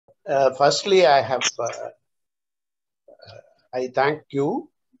Firstly, I thank you,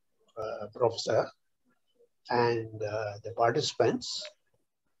 Professor, and the participants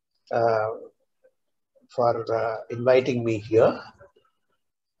for inviting me here.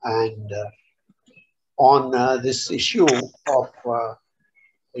 And on this issue of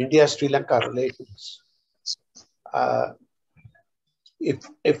India-Sri Lanka relations,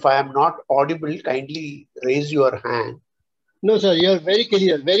 if I am not audible, kindly raise your hand. No, sir, you are very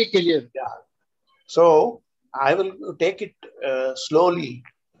clear, very clear. Yeah. So I will take it slowly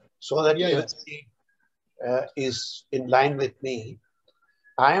so that everybody is in line with me.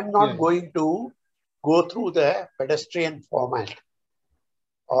 I am not going to go through the pedestrian format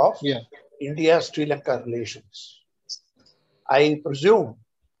of India-Sri Lanka relations. I presume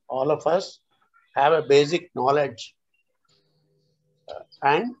all of us have a basic knowledge,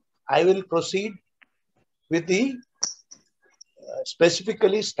 and I will proceed with the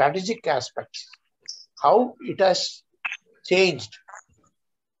specifically strategic aspects, how it has changed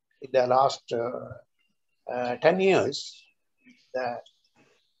in the last 10 years.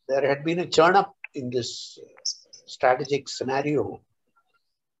 There had been a churn up in this strategic scenario.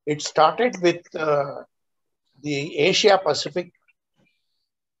 It started with the Asia Pacific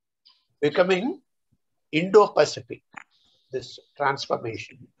becoming Indo-Pacific, this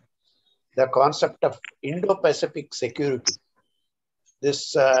transformation, the concept of Indo-Pacific security.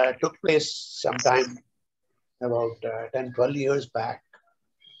 This took place sometime about 10, 12 years back,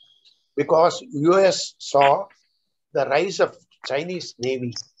 because US saw the rise of Chinese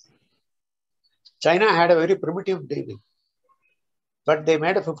Navy. China had a very primitive navy, but they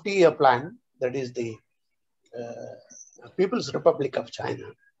made a 50-year plan, that is the People's Republic of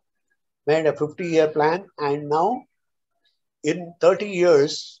China, made a 50-year plan, and now in 30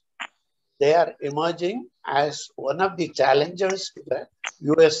 years, they are emerging as one of the challengers to the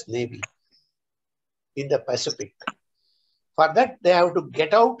US Navy in the Pacific. For that, they have to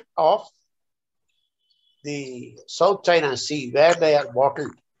get out of the South China Sea, where they are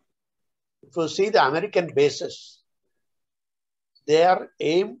bottled. If you see the American bases, they are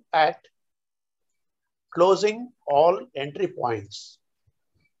aimed at closing all entry points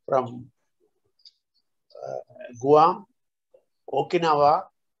from Guam, Okinawa,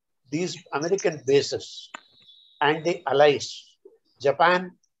 these American bases, and the allies,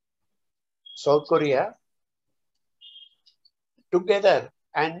 Japan, South Korea, together,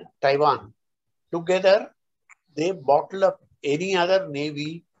 and Taiwan. Together, they bottle up any other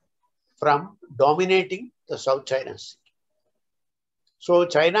navy from dominating the South China Sea. So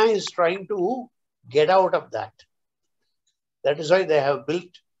China is trying to get out of that. That is why they have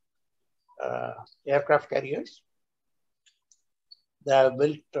built aircraft carriers. They have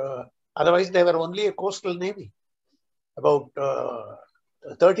built, otherwise they were only a coastal navy. About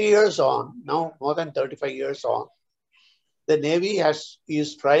 30 years on, now more than 35 years on, the Navy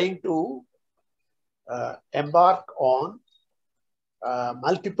is trying to embark on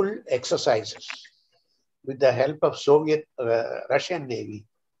multiple exercises with the help of Soviet Russian Navy,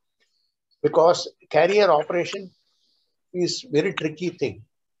 because carrier operation is very tricky thing.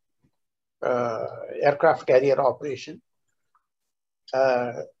 Aircraft carrier operation.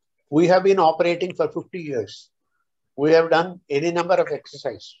 We have been operating for 50 years. We have done any number of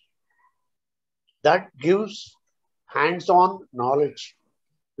exercises. That gives hands-on knowledge,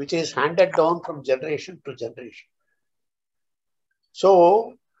 which is handed down from generation to generation.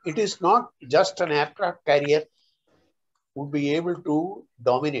 So it is not just an aircraft carrier would be able to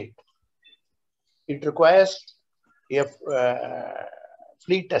dominate. It requires a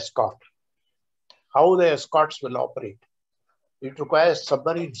fleet escort, how the escorts will operate. It requires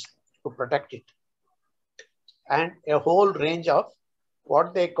submarines to protect it, and a whole range of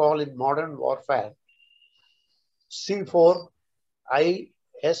what they call in modern warfare C4ISR,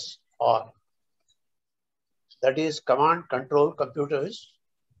 that is command, control, computers,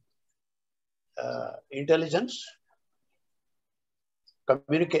 intelligence,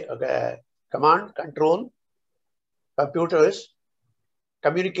 command, control, computers,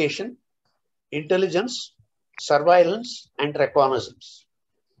 communication, intelligence, surveillance, and reconnaissance.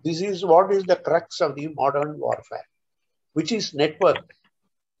 This is what is the crux of the modern warfare, which is networked.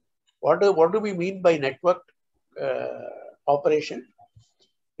 What do we mean by networked operation?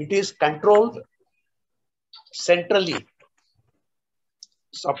 It is controlled centrally.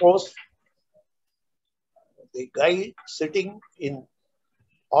 Suppose the guy sitting in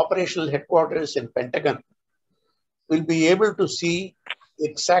operational headquarters in Pentagon will be able to see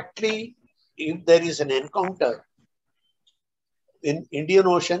exactly if there is an encounter in Indian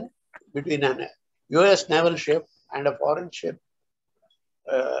Ocean between a US naval ship and a foreign ship,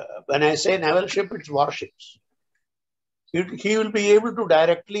 when I say naval ship, it's warships. He will be able to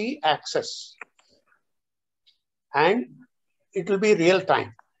directly access, and it will be real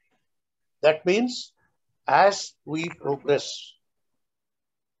time. That means as we progress,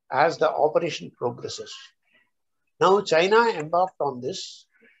 as the operation progresses. Now China embarked on this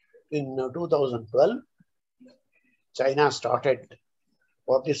in 2012. China started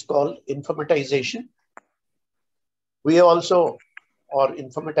what is called informatization. We also are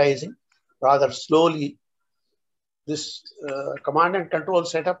informatizing rather slowly. This command and control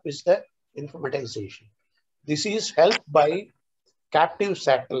setup is the informatization. This is helped by captive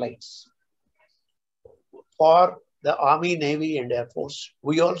satellites for the Army, Navy, and Air Force.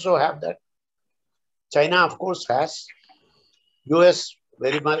 We also have that. China, of course, has. US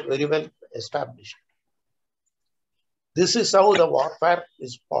very well established. This is how the warfare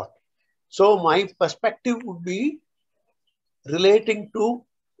is fought. So my perspective would be relating to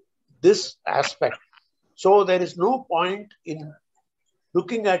this aspect. So there is no point in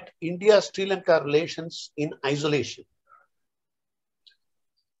looking at India-Sri Lanka relations in isolation.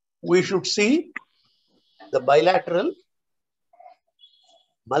 We should see the bilateral,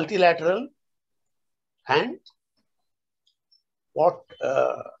 multilateral, and what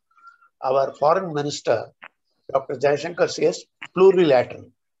our foreign minister, Dr. Jaishankar, says,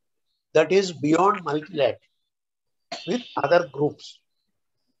 plurilateral. That is beyond multilateral with other groups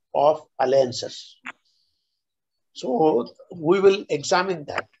of alliances. So we will examine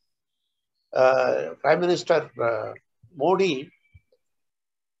that. Prime Minister Modi,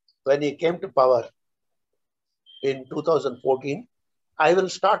 when he came to power in 2014, I will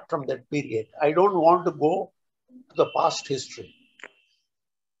start from that period. I don't want to go to the past history.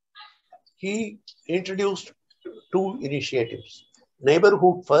 He introduced two initiatives.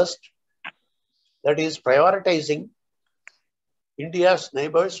 Neighborhood first, that is prioritizing India's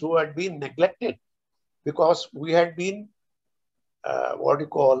neighbors who had been neglected because we had been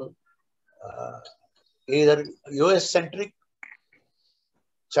either US-centric,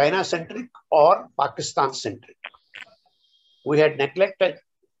 China-centric, or Pakistan-centric. We had neglected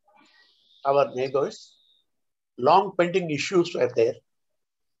our neighbors. Long pending issues were there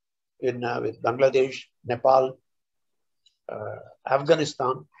with Bangladesh, Nepal,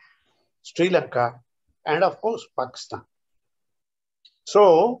 Afghanistan, Sri Lanka, and of course, Pakistan.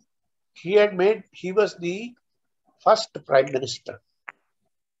 So he was the first prime minister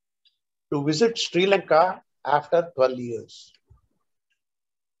to visit Sri Lanka after 12 years.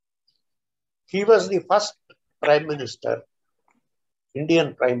 He was the first prime minister,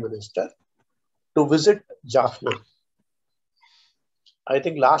 Indian prime minister, to visit Jaffna. I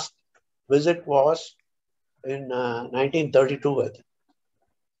think last visit was in 1932. I think.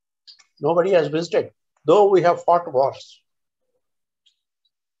 Nobody has visited, though we have fought wars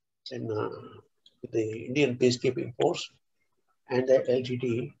in the Indian peacekeeping force and the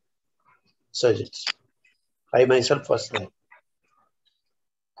LTTE insurgents. I myself was there.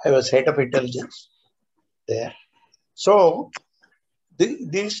 I was head of intelligence there. So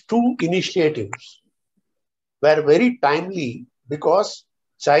these two initiatives were very timely because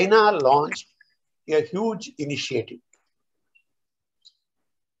China launched a huge initiative.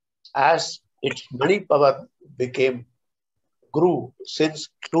 As its money power grew since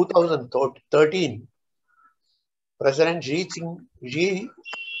 2013, President Xi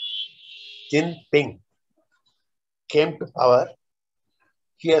Jinping came to power.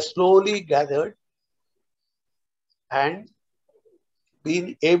 He has slowly gathered and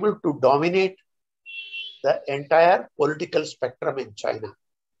been able to dominate the entire political spectrum in China.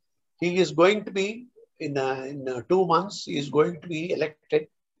 He is going to be, in 2 months, he is going to be elected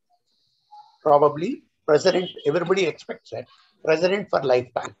probably president. Everybody expects that. President for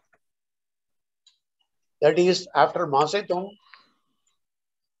lifetime. That is, after Mao Zedong,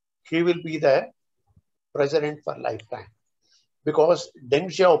 he will be the president for lifetime. Because Deng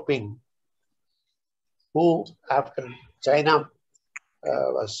Xiaoping, who after China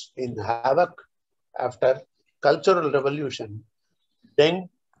was in havoc, after Cultural Revolution, Deng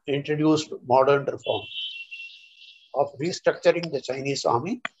introduced modern reform of restructuring the Chinese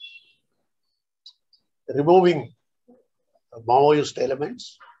army, removing Maoist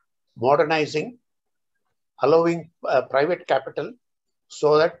elements, modernizing, allowing private capital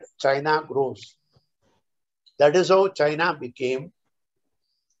so that China grows. That is how China became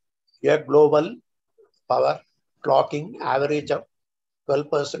a global power, clocking average of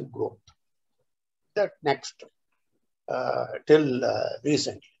 12% growth. That next, till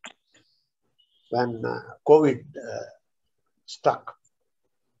recently, when COVID struck,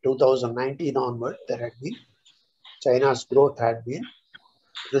 2019 onward, China's growth had been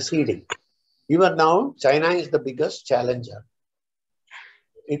receding. Even now, China is the biggest challenger.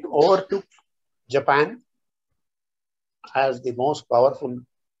 It overtook Japan as the most powerful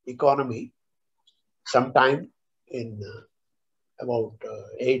economy sometime in about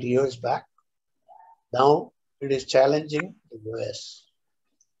 8 years back. Now it is challenging the US.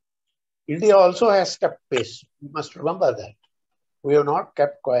 India also has kept pace. You must remember that. We have not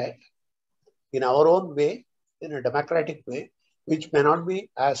kept quiet in our own way, in a democratic way, which may not be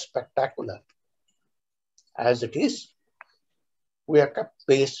as spectacular as it is. We have kept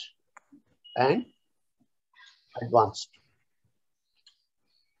pace and advanced.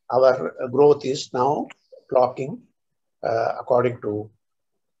 Our growth is now clocking, according to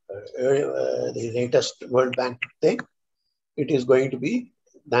the latest World Bank thing, it is going to be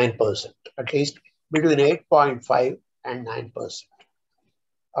 9%, at least between 8.5 and 9%,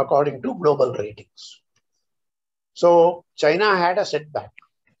 according to global ratings. So China had a setback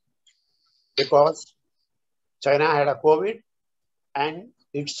because China had a COVID and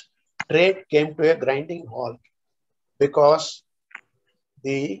its trade came to a grinding halt because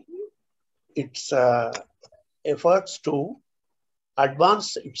its efforts to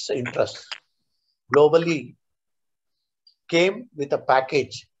advance its interests globally came with a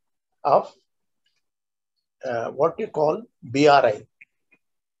package of what you call BRI,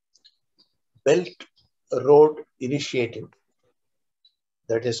 Belt Road Initiative.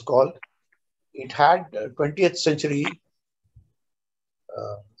 That is called, it had 20th century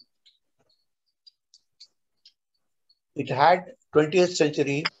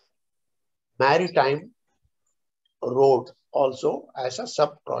maritime road also as a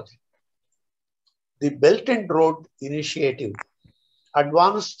sub-project. The Belt and Road Initiative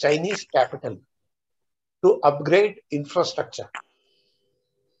advanced Chinese capital to upgrade infrastructure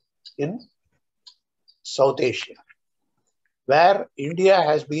in South Asia, where India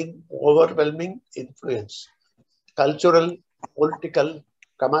has been overwhelming influence, cultural, political,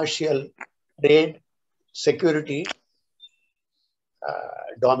 commercial, trade, security,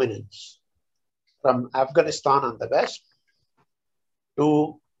 dominance. From Afghanistan on the west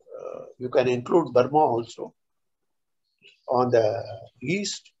to, you can include Burma also, on the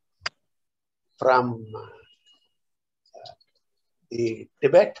east, from the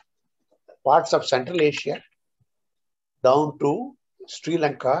Tibet, parts of Central Asia, down to Sri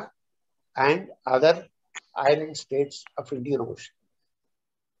Lanka and other island states of Indian Ocean.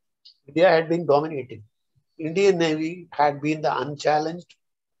 India had been dominating. Indian Navy had been the unchallenged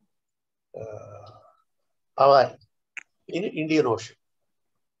power in Indian Ocean.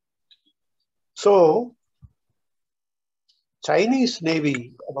 So, Chinese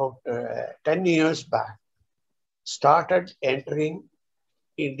Navy about 10 years back started entering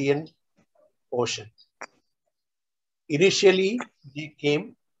Indian Ocean. Initially, they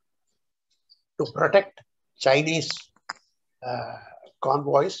came to protect Chinese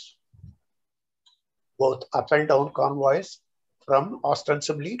convoys, both up and down convoys,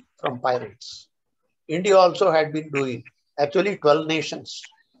 ostensibly from pirates. India also had been doing, actually 12 nations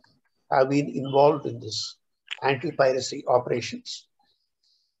have been involved in this anti-piracy operations.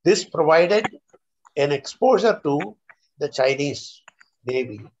 This provided an exposure to the Chinese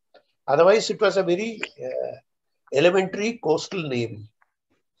Navy. Otherwise, it was a very elementary coastal navy.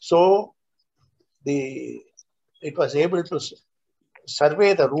 So, it was able to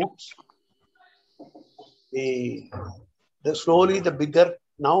survey the routes. Slowly the bigger,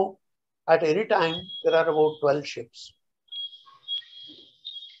 now at any time there are about 12 ships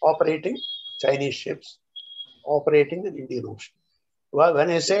operating, Chinese ships operating in Indian Ocean. Well, when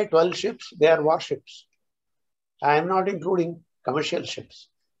I say 12 ships, they are warships. I am not including commercial ships.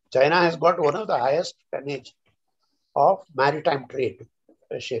 China has got one of the highest tonnage of maritime trade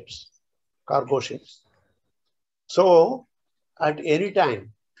ships, cargo ships. So, at any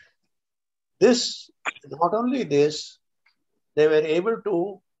time, not only this, they were able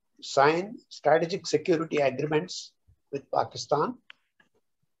to sign strategic security agreements with Pakistan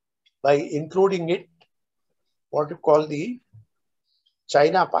by including it, what you call the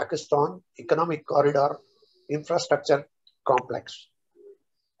China-Pakistan Economic Corridor Infrastructure Complex,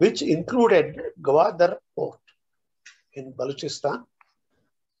 which included Gwadar Port in Balochistan,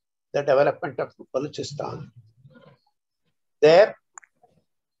 the development of Balochistan. There,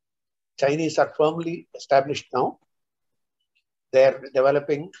 Chinese are firmly established now. They are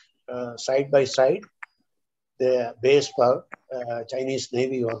developing side by side the base for Chinese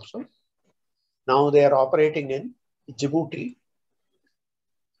Navy also. Now they are operating in Djibouti,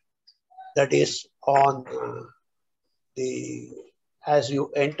 that is on as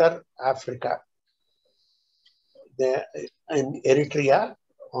you enter Africa. In Eritrea,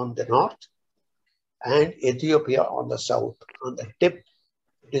 on the north and Ethiopia on the south. On the tip,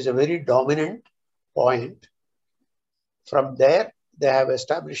 it is a very dominant point. From there, they have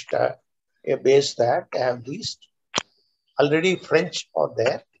established a base there. They have leased. Already French are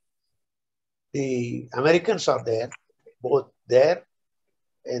there. The Americans are there, both there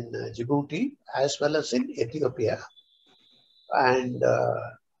in Djibouti as well as in Ethiopia. And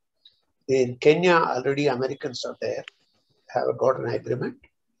in Kenya, already Americans are there, have got an agreement.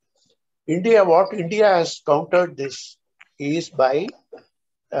 India, what India has countered this is by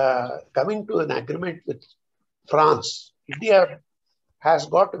coming to an agreement with France. India has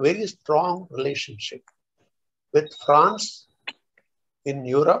got a very strong relationship with France in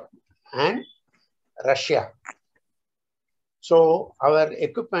Europe and Russia. So our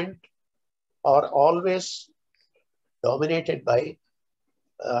equipment are always dominated by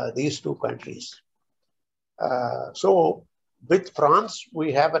these two countries. So with France,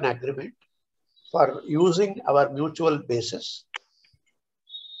 we have an agreement for using our mutual bases.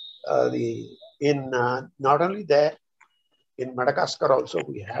 Not only there, in Madagascar also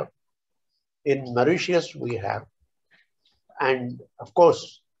we have, in Mauritius we have, and of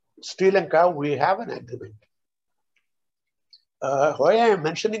course, Sri Lanka, we have an agreement. Why I am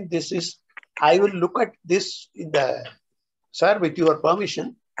mentioning this is, I will look at this in the, sir, with your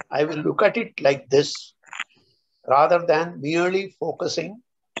permission, I will look at it like this, rather than merely focusing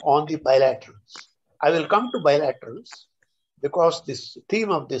on the bilaterals. I will come to bilaterals because this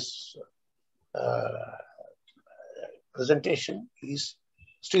theme of this presentation is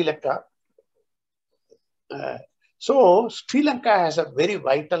Sri Lanka. So Sri Lanka has a very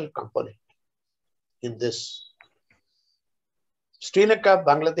vital component in this. Sri Lanka,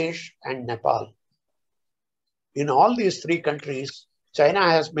 Bangladesh, and Nepal. In all these three countries, China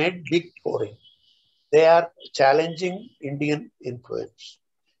has made big foray. They are challenging Indian influence.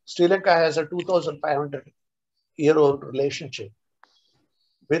 Sri Lanka has a 2,500-year-old relationship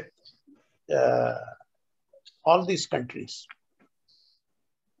with all these countries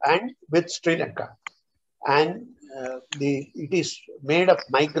and with Sri Lanka. And it is made of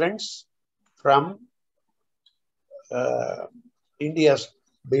migrants from India's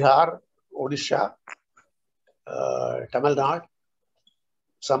Bihar, Odisha, Tamil Nadu,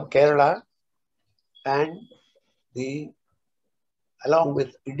 some Kerala, and along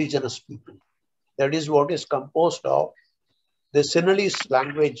with indigenous people. That is what is composed of the Sinhalese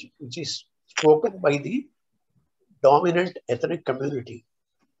language, which is spoken by the dominant ethnic community.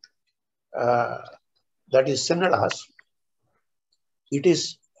 That is Sinhalas. It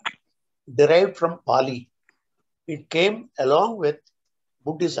is derived from Pali. It came along with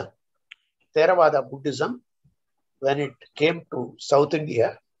Buddhism, Theravada Buddhism, when it came to South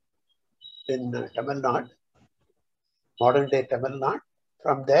India in Tamil Nadu, modern day Tamil Nadu.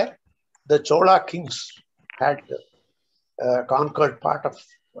 From there, the Chola kings had conquered part of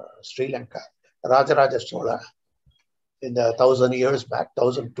Sri Lanka, Rajaraja Chola, in the 1,000 years back,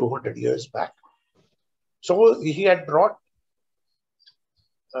 1,200 years back. So he had brought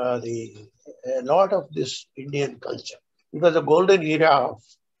a lot of this Indian culture. It was a golden era of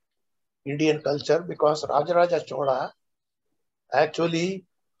Indian culture because Rajaraja Chola actually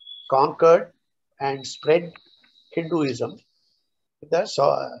conquered and spread Hinduism in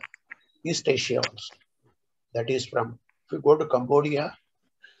the East Asia also. That is from, if you go to Cambodia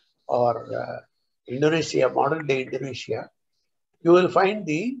or Indonesia, modern day Indonesia, you will find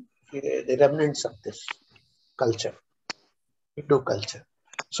the remnants of this culture, Hindu culture.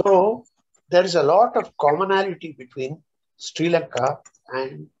 So there is a lot of commonality between Sri Lanka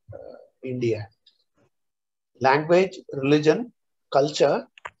and India. Language, religion, culture.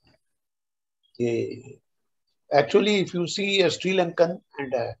 Actually, if you see a Sri Lankan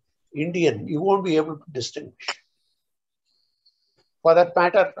and an Indian, you won't be able to distinguish. For that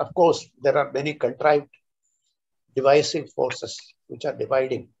matter, of course, there are many contrived divisive forces which are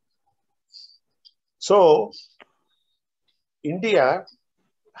dividing. So India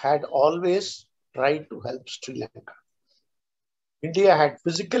had always tried to help Sri Lanka. India had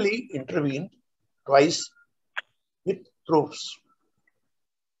physically intervened twice with troops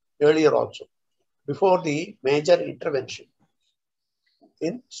earlier also, before the major intervention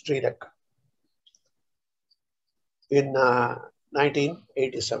in Sri Lanka in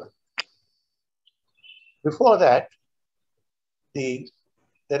 1987. Before that, there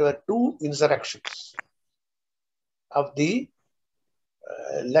were two insurrections of the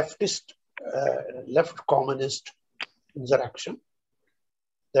left communist insurrection,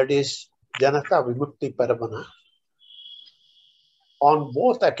 that is Janata Vimukti Paramana. On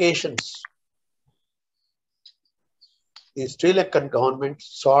both occasions, the Sri Lankan government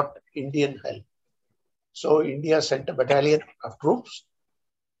sought Indian help. So India sent a battalion of troops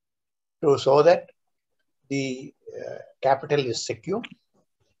to show that the capital is secure.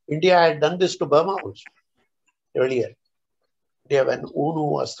 India had done this to Burma also earlier. India, when UNU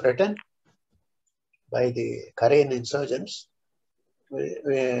was threatened by the Haran insurgents,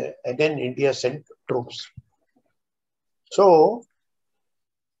 again India sent troops. So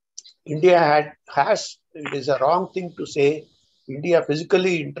India it is a wrong thing to say India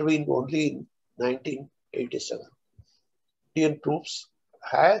physically intervened only in 1987. Indian troops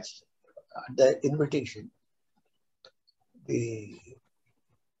has the invitation.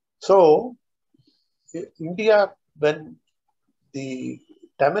 So India, when the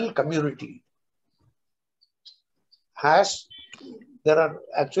Tamil community there are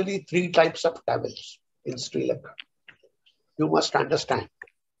actually 3 types of Tamils in Sri Lanka. You must understand.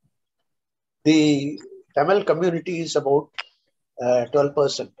 The Tamil community is about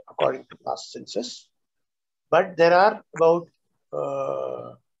 12% according to last census, but there are about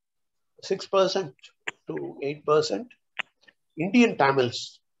 6% to 8% Indian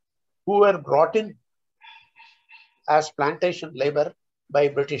Tamils who were brought in as plantation labor by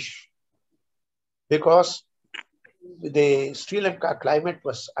British, because the Sri Lanka climate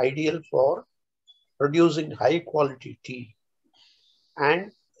was ideal for producing high quality tea,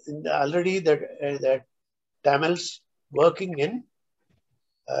 and already the Tamils working in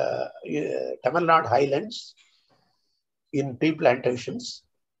Tamil Nadu highlands in tea plantations,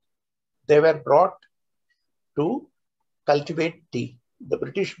 they were brought to cultivate tea. The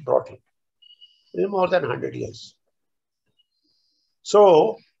British brought it more than 100 years.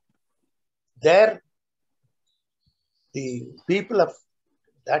 So there, the people of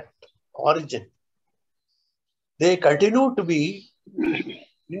that origin, they continue to be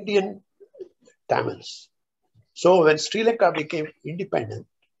Indian Tamils. So when Sri Lanka became independent,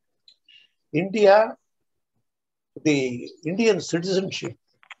 the Indian citizenship,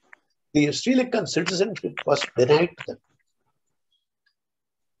 the Sri Lankan citizenship was denied to them.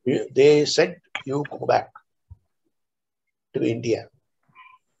 They said, you go back to India.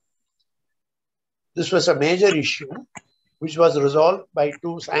 This was a major issue which was resolved by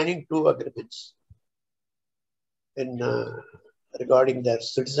signing 2 agreements regarding their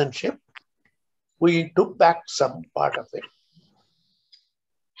citizenship. We took back some part of it,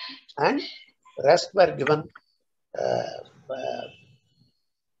 and rest were given.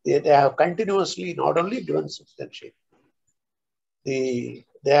 They have continuously not only given citizenship, they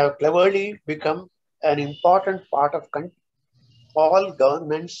have cleverly become an important part of all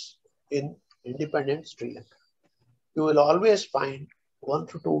governments in independent Sri Lanka. You will always find 1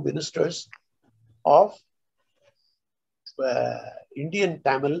 to 2 ministers of Indian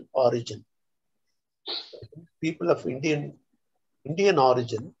Tamil origin, people of Indian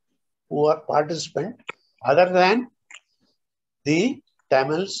origin who are participant other than the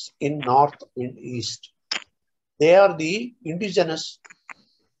Tamils in north and east. They are the indigenous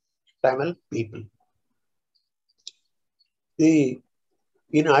Tamil people.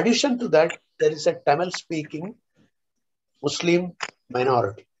 In addition to that, there is a Tamil speaking Muslim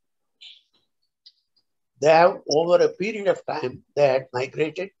minority. They have, over a period of time, they had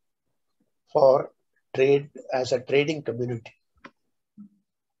migrated for trade as a trading community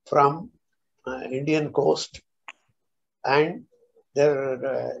from Indian coast, and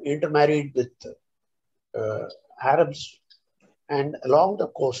they're intermarried with Arabs, and along the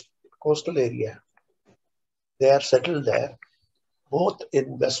coastal area, they are settled there, both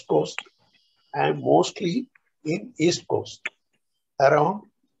in West Coast and mostly in East Coast, around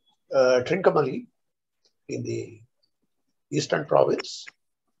Trincomalee in the Eastern Province,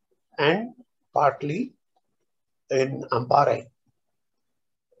 and partly in Amparai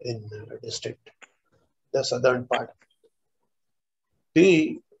in the district, the southern part.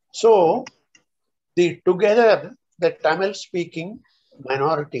 Together, the Tamil speaking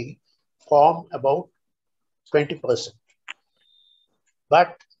minority form about 20%.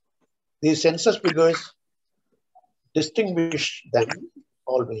 But the census figures distinguish them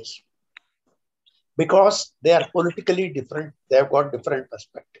always, because they are politically different. They have got different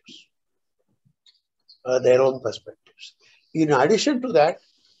perspectives, their own perspectives. In addition to that,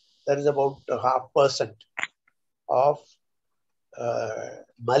 there is about 0.5% of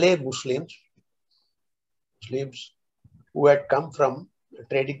Malay Muslims who had come from the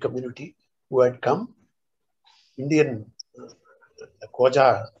trading community, who had come, Indian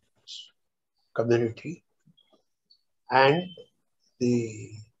Khoja community, and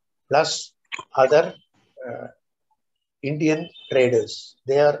plus other Indian traders.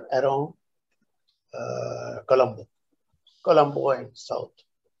 They are around Colombo. Colombo and south.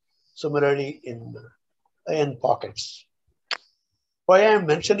 Similarly in pockets. Why I am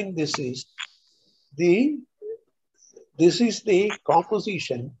mentioning this is the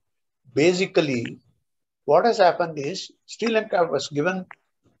composition. Basically, what has happened is Sri Lanka was given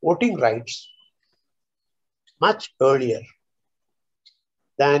voting rights much earlier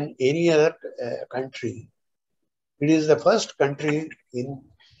than any other country. It is the first country in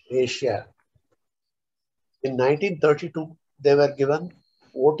Asia. In 1932, they were given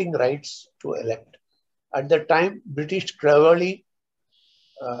voting rights to elect. At the time, British cleverly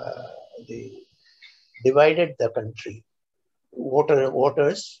they divided the country,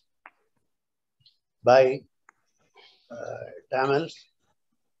 voters by Tamils,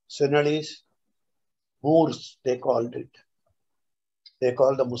 Sinhalese, Moors, they called it. They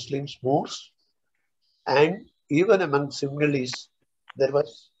called the Muslims Moors. And even among Sinhalese, there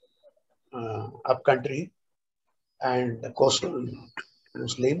was upcountry and coastal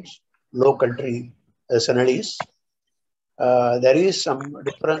Muslims, low country Sinhalese. There is some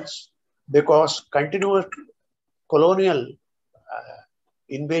difference because continuous colonial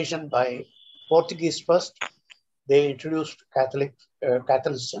invasion by Portuguese first, they introduced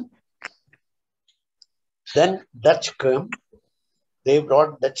Catholicism. Then Dutch came, they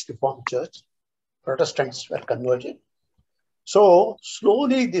brought Dutch Reformed Church. Protestants were converted. So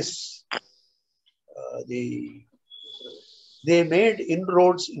slowly they made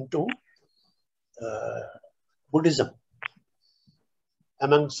inroads into Buddhism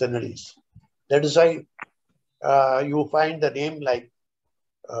among Sinhalese. That is why you find the name like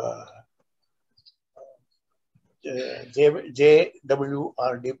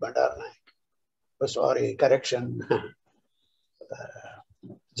J.W.R.D. Bandaranaik. Sorry, correction.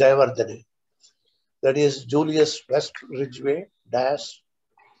 Jayavardhane. That is Julius West Ridgway, Dash,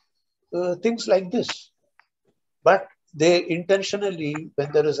 things like this. But they intentionally,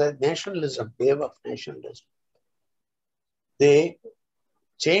 when there is a nationalism, wave of nationalism, they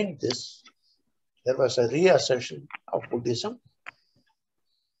changed this. There was a reassertion of Buddhism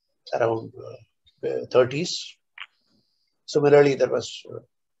around 30s. Similarly, there was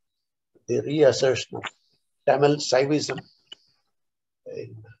the reassertion of Tamil Saivism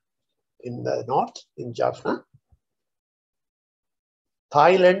in the north, in Jaffna.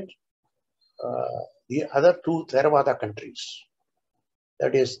 Thailand, the other two Theravada countries,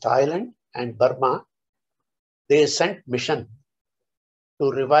 that is Thailand and Burma, they sent mission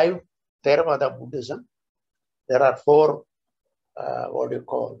to revive Theravada Buddhism. There are four,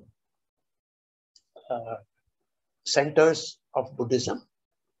 centers of Buddhism.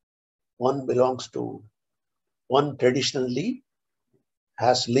 One belongs to, one traditionally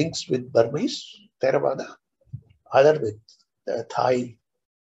has links with Burmese Theravada, other with the Thai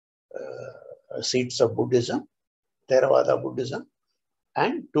seats of Buddhism, Theravada Buddhism,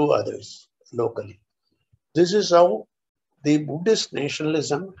 and two others locally. This is how the Buddhist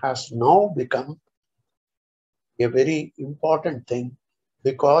nationalism has now become a very important thing,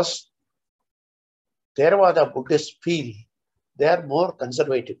 because Theravada Buddhists feel they are more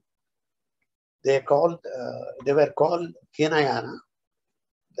conservative. They were called Hinayana.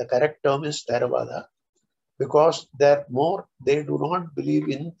 The correct term is Theravada, because they do not believe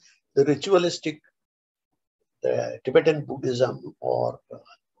in the ritualistic Tibetan Buddhism or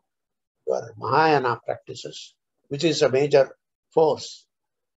Mahayana practices, which is a major force.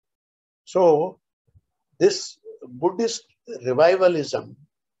 So this Buddhist revivalism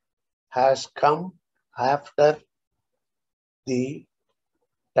has come after the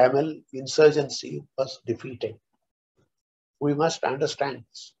Tamil insurgency was defeated. We must understand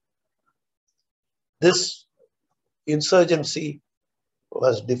this. This insurgency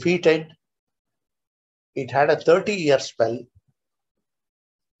was defeated. It had a 30-year spell,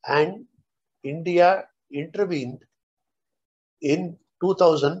 and India intervened in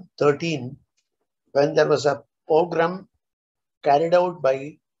 2013 when there was a program carried out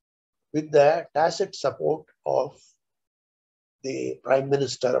with the tacit support of the Prime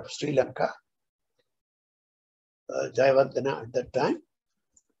Minister of Sri Lanka, Jayavardhana at that time,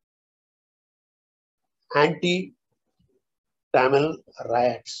 anti-Tamil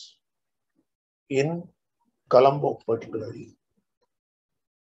riots in Colombo particularly.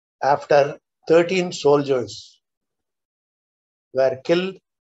 After 13 soldiers were killed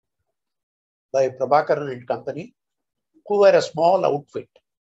by Prabhakaran and company, who were a small outfit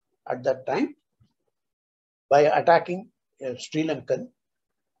at that time, by attacking a Sri Lankan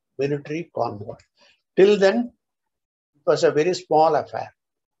military convoy. Till then, it was a very small affair,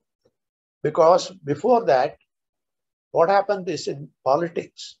 because before that, what happened is in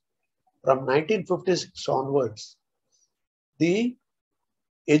politics, from 1956 onwards, the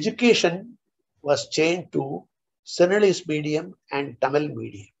education was changed to Sinhalese medium and Tamil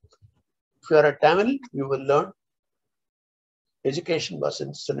medium. If you are a Tamil, you will learn education was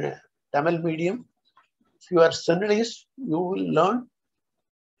in Tamil medium. If you are Sinhalese, you will learn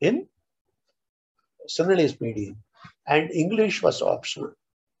in Sinhalese medium, and English was optional.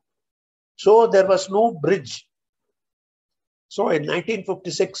 So there was no bridge. So in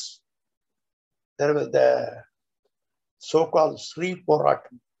 1956, there was the so-called Sri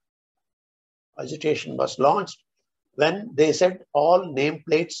Poratam agitation was launched, when they said all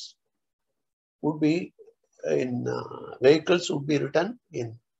nameplates would be in vehicles would be written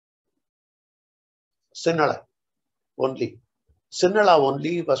in Sinhala only. Sinhala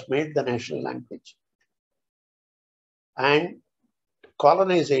only was made the national language, and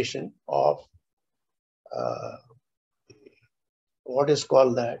colonization of what is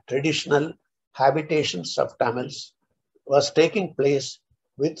called the traditional habitations of Tamils was taking place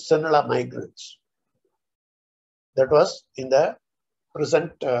with Sinhala migrants. That was in the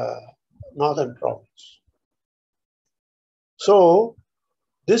present northern province. So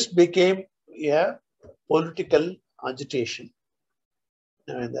this became a political agitation.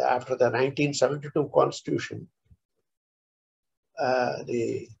 And after the 1972 constitution,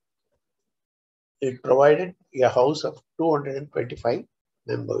 it provided a house of 225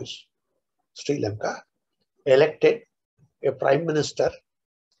 members. Sri Lanka elected a prime minister,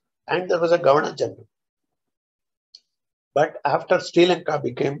 and there was a governor general. But after Sri Lanka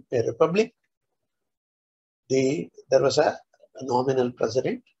became a republic, there was a nominal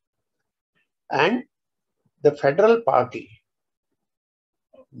president, and the federal party,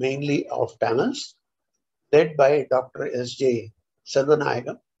 mainly of Tamils, led by Dr. S.J.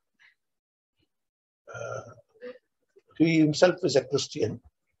 Selvanayagam. He himself is a Christian,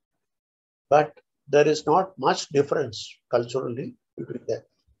 but there is not much difference culturally between the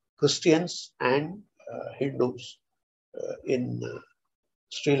Christians and Hindus in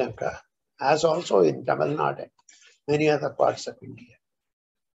Sri Lanka, as also in Tamil Nadu and many other parts of India.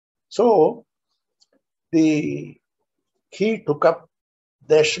 So he took up,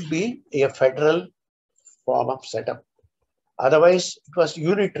 there should be a federal form of setup. Otherwise, it was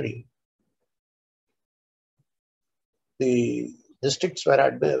unitary. The districts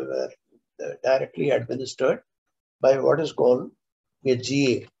were directly administered by what is called a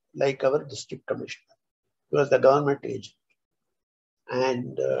GA, like our district commissioner. It was the government agent,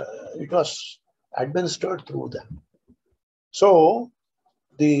 and it was administered through them. So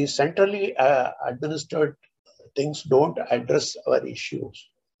the centrally administered things don't address our issues.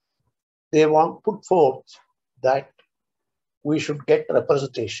 They want put forth that we should get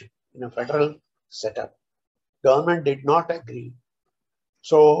representation in a federal setup. Government did not agree.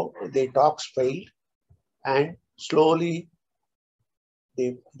 So the talks failed, and slowly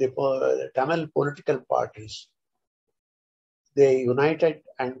the Tamil political parties, they united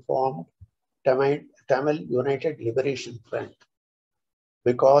and formed Tamil United Liberation Front,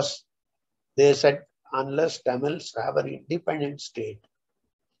 because they said unless Tamils have an independent state,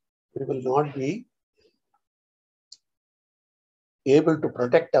 we will not be able to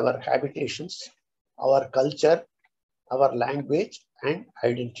protect our habitations, our culture, our language and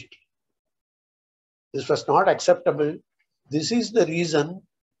identity. This was not acceptable. This is the reason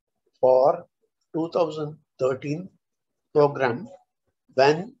for 2013 program,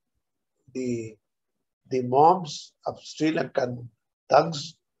 when the mobs of Sri Lankan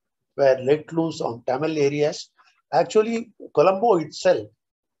thugs were let loose on Tamil areas. Actually, Colombo itself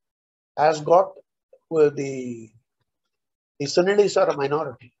has got the Sinhalese are a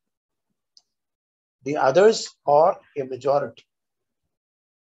minority. The others are a majority.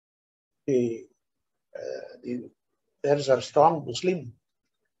 There is a strong Muslim,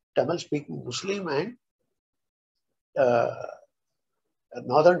 Tamil-speaking Muslim and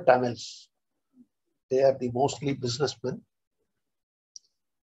northern Tamils. They are the mostly businessmen.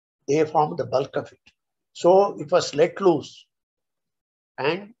 They form the bulk of it. So it was let loose,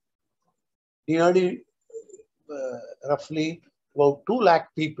 and nearly roughly about 2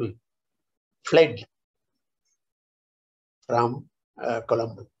 lakh people fled from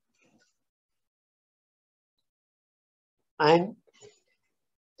Colombo. And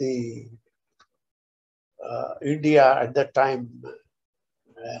the India at that time,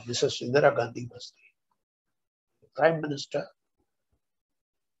 Mrs. Indira Gandhi was the Prime Minister,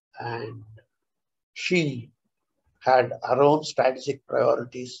 and she had her own strategic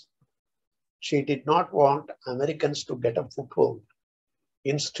priorities. She did not want Americans to get a foothold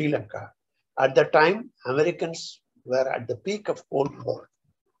in Sri Lanka. At the time, Americans were at the peak of Cold War,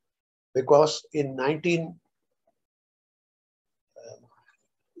 because in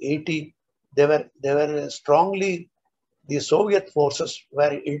 80, they were strongly, the Soviet forces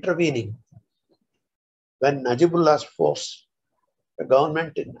were intervening when Najibullah's force, the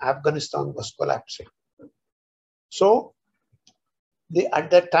government in Afghanistan was collapsing. So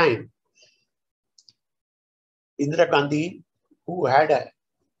at that time, Indira Gandhi, who had a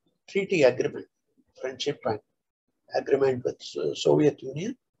treaty agreement, friendship agreement with Soviet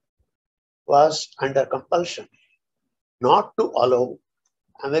Union, was under compulsion not to allow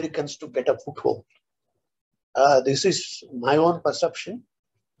Americans to get a foothold. This is my own perception.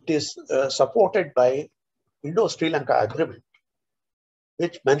 It is supported by Indo-Sri Lanka Agreement,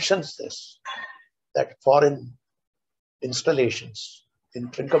 which mentions this, that foreign installations in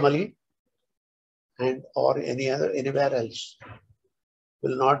Trincomalee and or anywhere else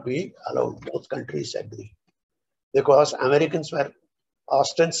will not be allowed. Both countries agree, because Americans were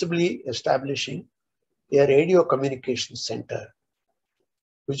ostensibly establishing a radio communication center,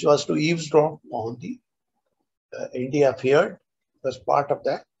 which was to eavesdrop on the India feared was part of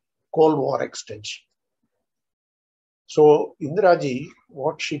the Cold War extension. So Indiraji,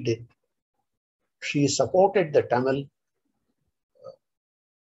 what she did, she supported the Tamil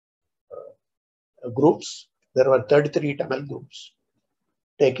groups. There were 33 Tamil groups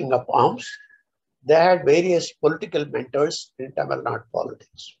taking up arms. They had various political mentors in Tamil Nadu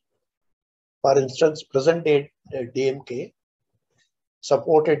politics. For instance, present-day DMK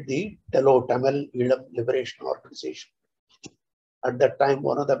supported the Tello Tamil Elam Liberation Organization. At that time,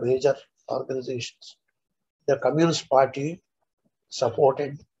 one of the major organizations. The Communist Party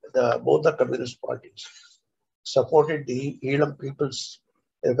supported both the Communist parties supported the Elam People's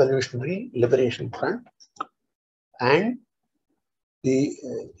Revolutionary Liberation Front and the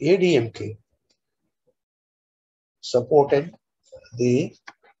ADMK supported the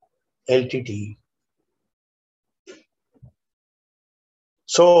LTTE.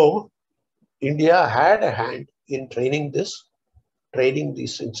 So India had a hand in training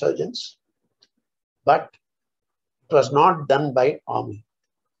these insurgents, but it was not done by army.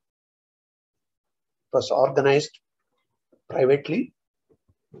 It was organized privately,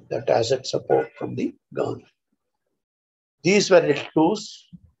 that asset support from the government. These were let loose,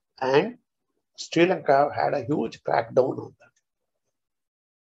 and Sri Lanka had a huge crackdown on them.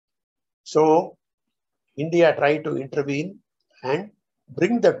 So India tried to intervene and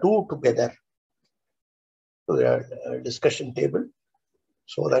bring the two together to the discussion table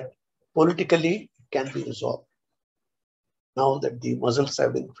so that politically it can be resolved. Now that the muscles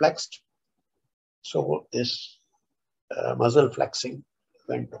have been flexed, so this muscle flexing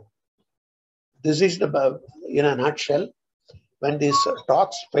went on. This is in a nutshell, when these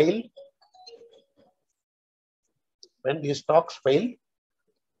talks failed,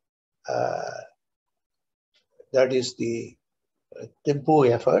 that is the Thimphu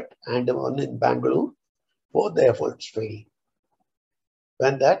effort and the one in Bangalore, both the efforts failed.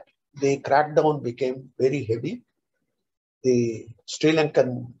 When the crackdown became very heavy, the Sri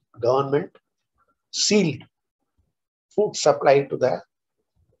Lankan government sealed food supply to the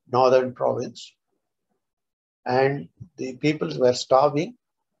northern province, and the people were starving,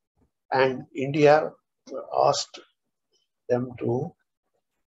 and India asked them to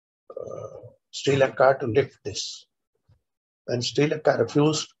Sri Lanka to lift this. When Sri Lanka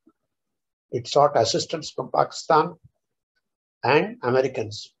refused, it sought assistance from Pakistan and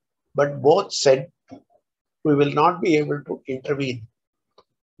Americans, but both said, we will not be able to intervene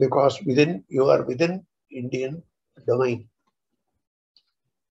because you are within Indian domain.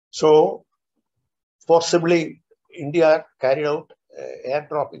 So forcibly, India carried out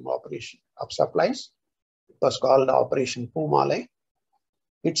airdropping operation of supplies. It was called Operation Poomalai.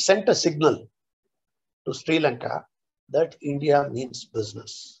 It sent a signal to Sri Lanka that India means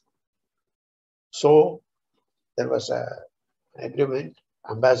business. So there was an agreement.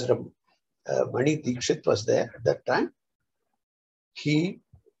 Ambassador Mani Dikshit was there at that time. He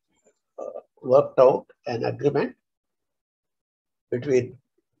worked out an agreement between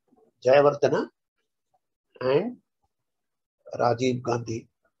Jayawardena and Rajiv Gandhi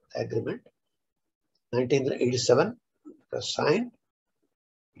agreement. 1987, it was signed.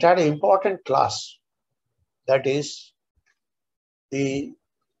 It had an important clause, that is, the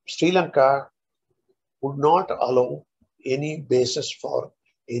Sri Lanka would not allow any basis for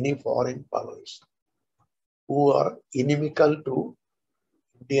any foreign powers who are inimical to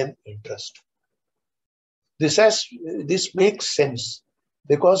Indian interest. This makes sense,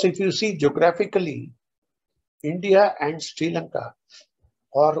 because if you see geographically, India and Sri Lanka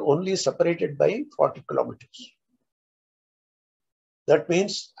are only separated by 40 kilometers. That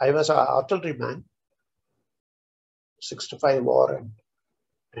means I was an artilleryman, 65 war, and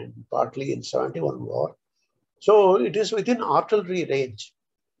and partly in 71 war. So it is within artillery range.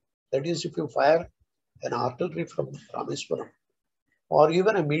 That is, if you fire an artillery from Rameswaram or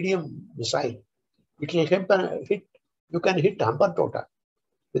even a medium missile, it will hit, you can hit Hambantota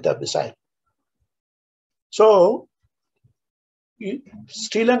with a missile. So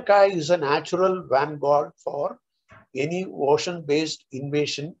Sri Lanka is a natural vanguard for any ocean-based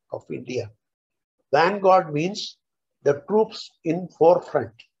invasion of India. Vanguard means the troops in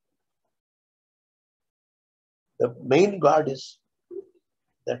forefront. The main guard is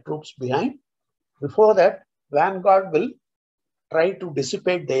the troops behind. Before that, vanguard will try to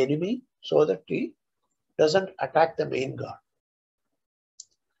dissipate the enemy so that he doesn't attack the main guard.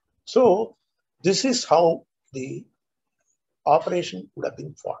 So this is how the operation would have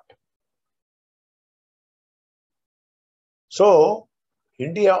been fought. So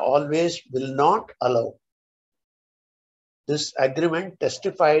India always will not allow. This agreement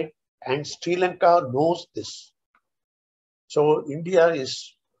testified, and Sri Lanka knows this. So India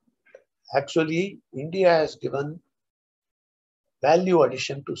has given value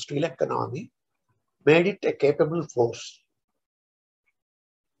addition to Sri Lankan army, made it a capable force.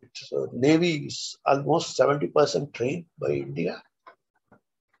 Its navy is almost 70% trained by India.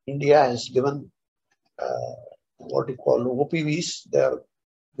 India has given what you call OPVs, they are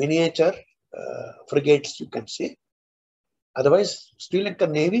miniature frigates, you can say. Otherwise, Sri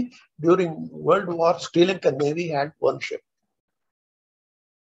Lankan Navy, during World War, Sri Lankan Navy had one ship.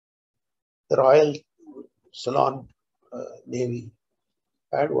 The Royal Ceylon Navy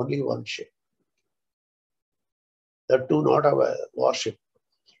had only one ship. That too not a warship.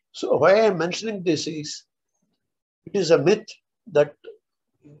 So why I am mentioning this is, it is a myth that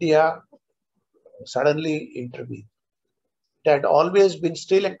India suddenly intervened. It had always been,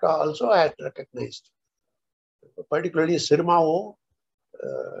 Sri Lanka also had recognized, particularly Sirmao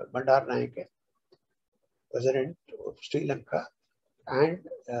Bandaranaike, President of Sri Lanka, and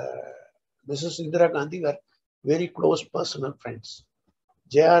Mrs. Indira Gandhi were very close personal friends.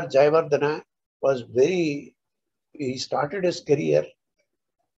 J.R. Jayawardena was he started his career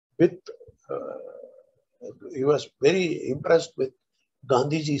with, he was very impressed with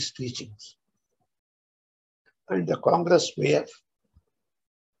Gandhiji's teachings and the Congress way of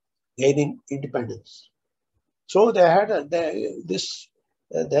gaining independence. So they had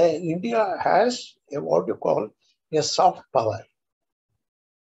India has what you call a soft power,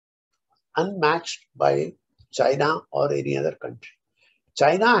 unmatched by China or any other country.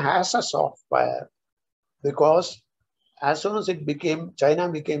 China has a soft power because as soon as China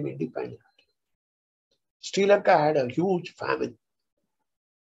became independent, Sri Lanka had a huge famine.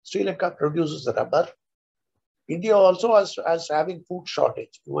 Sri Lanka produces rubber. India also was having food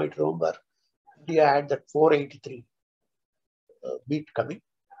shortage. You might remember, India had that 483 wheat coming.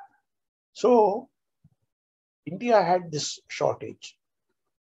 So India had this shortage.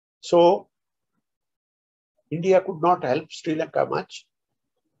 So India could not help Sri Lanka much,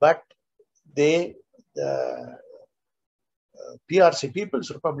 but the PRC,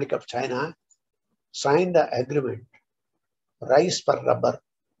 People's Republic of China, signed the agreement, rice for rubber.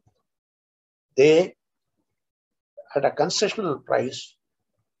 They at a concessional price,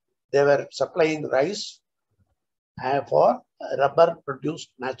 they were supplying rice for rubber produced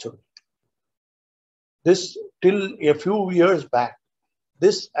naturally. This, till a few years back,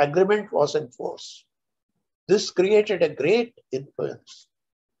 this agreement was in force. This created a great influence.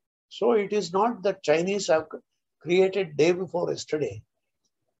 So it is not that Chinese have created day before yesterday,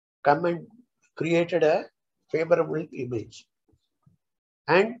 come and created a favorable image.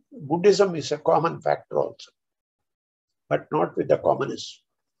 And Buddhism is a common factor also, but not with the communists.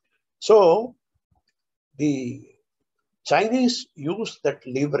 So the Chinese use that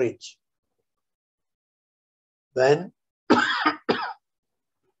leverage when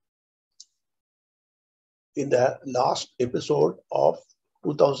in the last episode of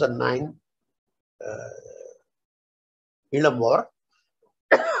 2009 Ilam War,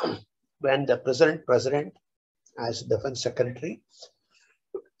 when the president as defense secretary,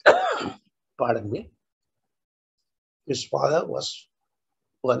 pardon me, his father was,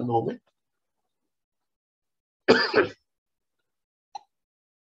 one moment,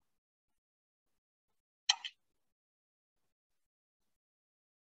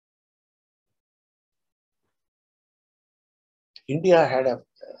 India had a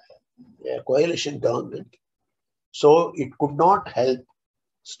coalition government, so it could not help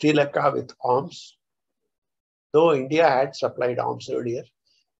Sri Lanka with arms, though India had supplied arms earlier.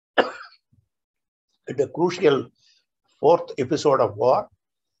 At the crucial fourth episode of war,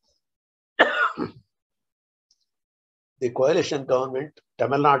 the coalition government,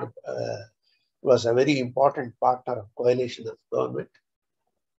 Tamil Nadu was a very important partner of coalition of government.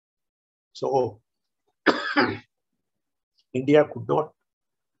 So India could not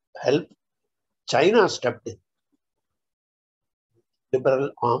help. China stepped in.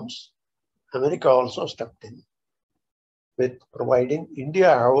 Liberal arms. America also stepped in with providing. India,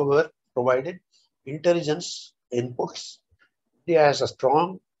 however, provided intelligence inputs. India has a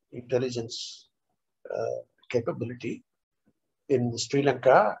strong intelligence capability in Sri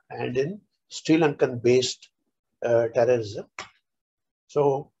Lanka and in Sri Lankan-based terrorism.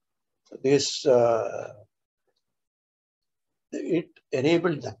 So this it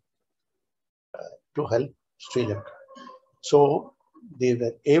enabled them to help Sri Lanka. So they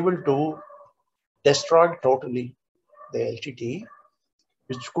were able to destroy totally the LTTE,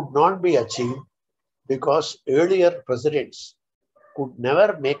 which could not be achieved because earlier presidents could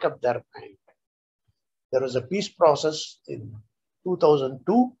never make up their mind. There was a peace process in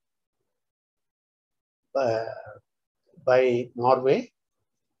 2002 by Norway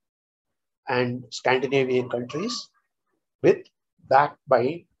and Scandinavian countries, backed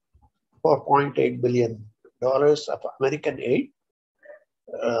by $4.8 billion of American aid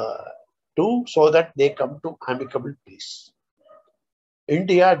so that they come to amicable peace.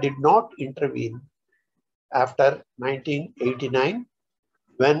 India did not intervene after 1989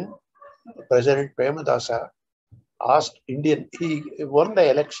 when President Premadasa asked he won the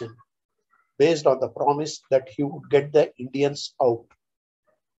election based on the promise that he would get the Indians out.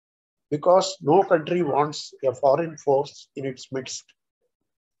 Because no country wants a foreign force in its midst,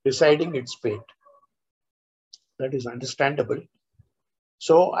 deciding its fate. That is understandable.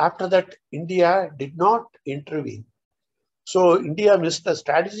 So after that, India did not intervene. So India missed a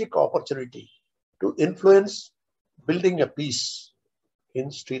strategic opportunity to influence building a peace in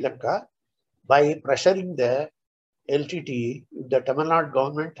Sri Lanka by pressuring the LTTE. If the Tamil Nadu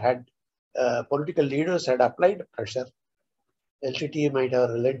government had, political leaders had applied pressure, LTTE might have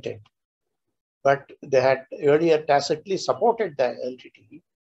relented. But they had earlier tacitly supported the LTTE,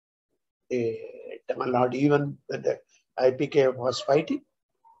 Tamil Nadu, even when the IPK was fighting.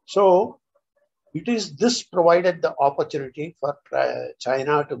 So it is this provided the opportunity for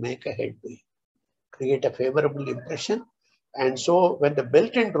China to make a headway, create a favorable impression. And so when the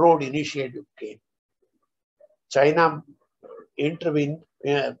Belt and Road Initiative came, China intervened,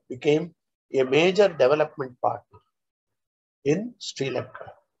 became a major development partner in Sri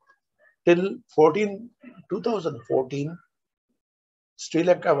Lanka. Till 2014, Sri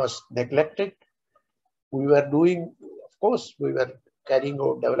Lanka was neglected. We were doing, of course, we were carrying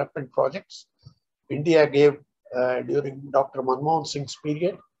out development projects. India gave, during Dr. Manmohan Singh's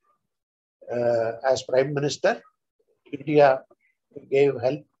period, as Prime Minister, India gave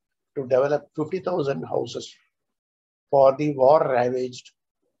help to develop 50,000 houses for the war-ravaged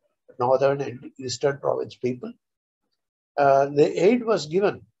northern and eastern province people. The aid was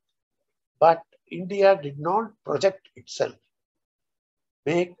given, but India did not project itself,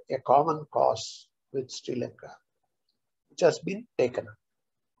 make a common cause with Sri Lanka, which has been taken up.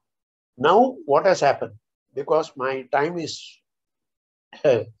 Now, what has happened? Because my time is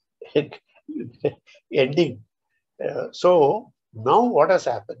ending. So, now what has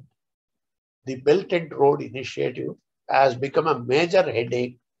happened? The Belt and Road Initiative has become a major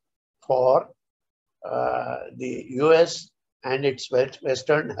headache for the US and its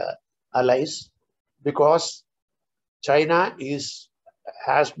Western allies, because China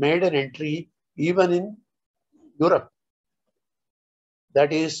has made an entry even in Europe.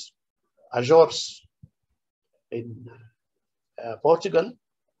 That is Azores in Portugal.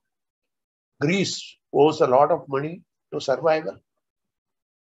 Greece owes a lot of money to survival.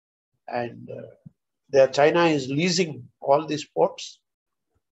 And China is leasing all these ports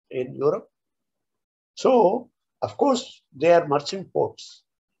in Europe. So, of course, they are merchant ports.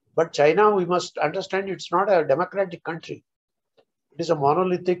 But China, we must understand, it's not a democratic country. It is a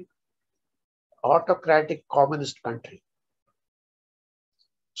monolithic, autocratic, communist country.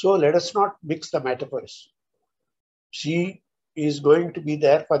 So let us not mix the metaphors. Xi is going to be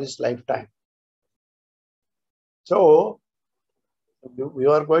there for his lifetime. So we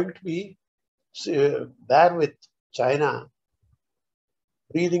are going to be there with China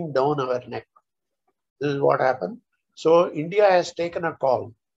breathing down our neck. This is what happened. So India has taken a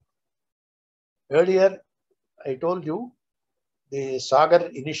call. Earlier, I told you the Sagar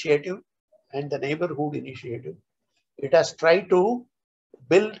initiative and the neighborhood initiative. It has tried to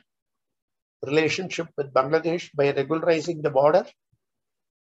build relationship with Bangladesh by regularizing the border,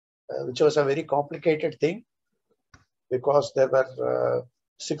 which was a very complicated thing because there were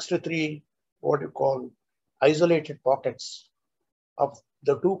 63, isolated pockets of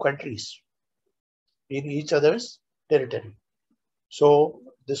the two countries in each other's territory. So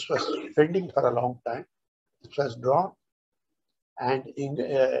this was pending for a long time. This was drawn, and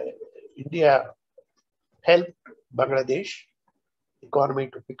India helped Bangladesh economy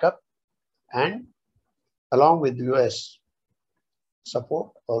to pick up, and along with US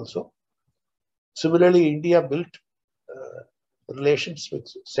support also. Similarly, India built relations with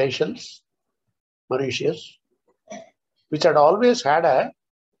Seychelles, Mauritius, which had always had a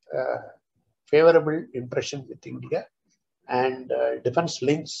favorable impression with India, and defense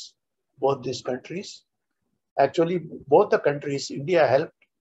links both these countries. Actually, both the countries, India helped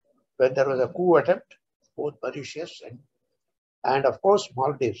when there was a coup attempt, both Mauritius and of course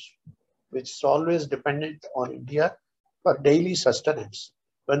Maldives, which is always dependent on India for daily sustenance.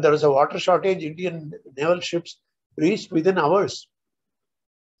 When there was a water shortage, Indian naval ships reached within hours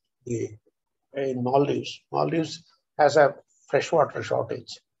in Maldives. Maldives has a freshwater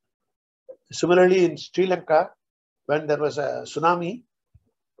shortage. Similarly, in Sri Lanka, when there was a tsunami,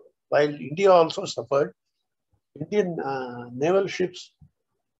 while India also suffered, Indian naval ships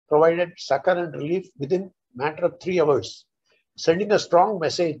provided succor and relief within a matter of 3 hours, sending a strong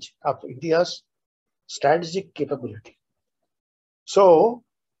message of India's strategic capability. So,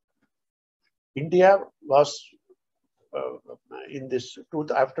 India was in this,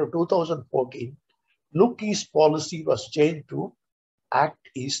 after 2014, Look East policy was changed to Act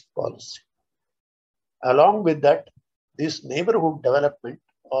East policy. Along with that, this neighborhood development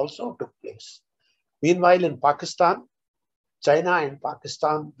also took place. Meanwhile, in Pakistan, China and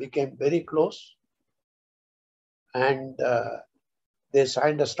Pakistan became very close, and they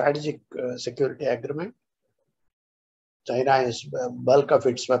signed a strategic security agreement. China has bulk of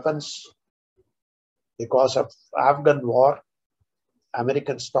its weapons. Because of Afghan war,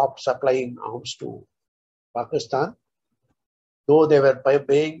 Americans stopped supplying arms to Pakistan, though they were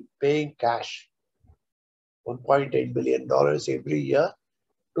paying cash, $1.8 billion every year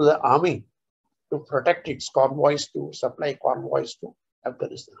to the army to protect its convoys, to supply convoys to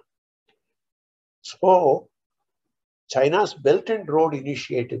Afghanistan. So, China's Belt and Road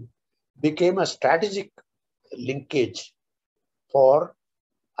Initiative became a strategic linkage for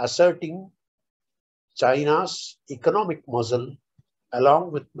asserting China's economic muscle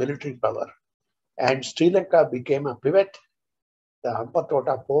along with military power. And Sri Lanka became a pivot, the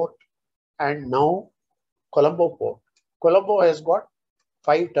Hambantota port, and now Colombo port. Colombo has got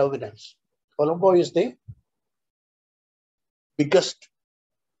 5 terminals. Colombo is the biggest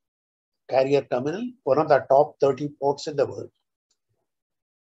carrier terminal, one of the top 30 ports in the world.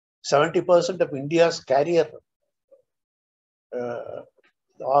 70% of India's carrier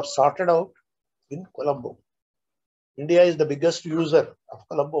are sorted out in Colombo. India is the biggest user of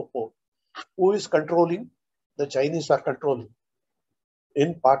Colombo port. Who is controlling? The Chinese are controlling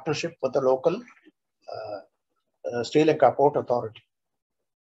in partnership with the local Sri Lanka Port Authority,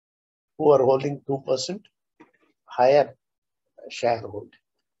 who are holding 2% higher sharehold.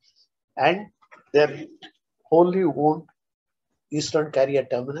 And their wholly owned Eastern Carrier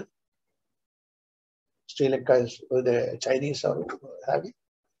Terminal, Sri Lanka is the Chinese are having.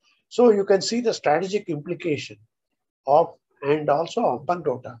 So you can see the strategic implication of, and also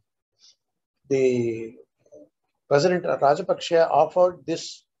Hambantota. The President Rajapaksa offered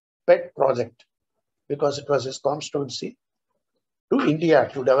this pet project because it was his constituency to India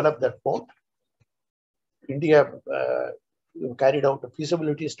to develop that port. India carried out a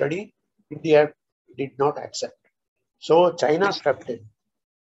feasibility study. India did not accept. So China stepped in.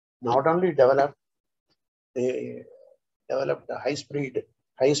 Not only developed, they developed a high-speed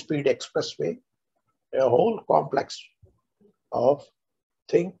expressway, a whole complex of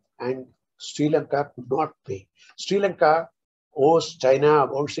things, and Sri Lanka could not pay. Sri Lanka owes China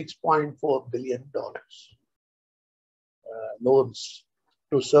about $6.4 billion loans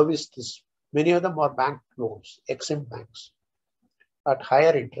to service this. Many of them are bank loans, Exim banks, at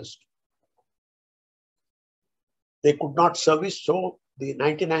higher interest. They could not service, so the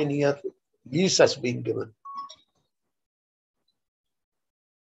 99-year lease has been given.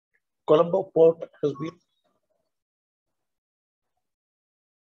 Colombo port has been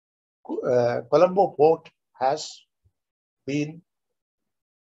Colombo port has been,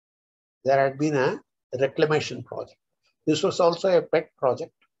 there had been a reclamation project. This was also a pet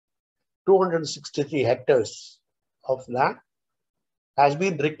project. 263 hectares of land has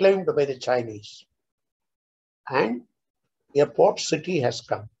been reclaimed by the Chinese. And a port city has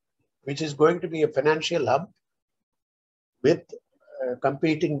come, which is going to be a financial hub with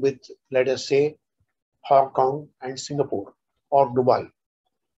competing with, let us say, Hong Kong and Singapore or Dubai.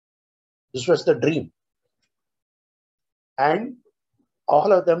 This was the dream. And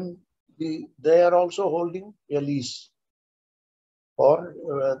all of them, they are also holding a lease, or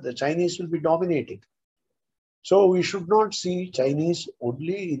the Chinese will be dominating. So we should not see Chinese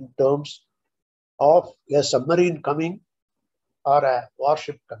only in terms of a submarine coming or a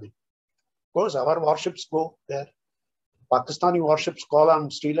warship coming. Of course, our warships go there. Pakistani warships call on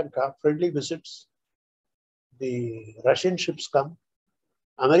Sri Lanka, friendly visits. The Russian ships come.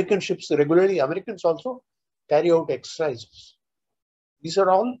 American ships regularly, Americans also carry out exercises. These are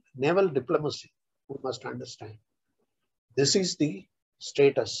all naval diplomacy, we must understand. This is the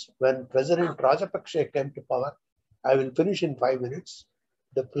status. When President Rajapaksa came to power, I will finish in 5 minutes.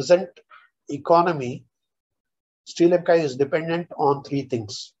 The present economy, Sri Lanka is dependent on 3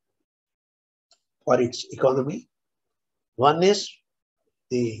 things for its economy. One is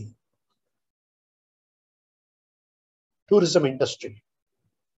the tourism industry.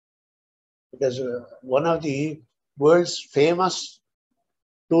 Because one of the world's famous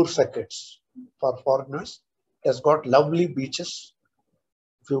tour circuits for foreigners has got lovely beaches.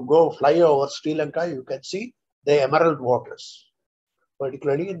 If you go fly over Sri Lanka, you can see the emerald waters,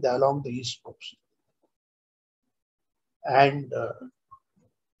 particularly along the east coast. And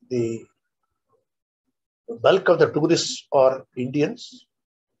the bulk of the tourists are Indians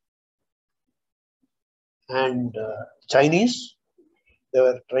and Chinese. They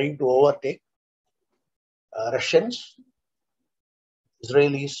were trying to overtake Russians,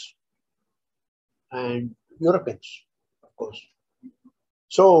 Israelis, and Europeans, of course.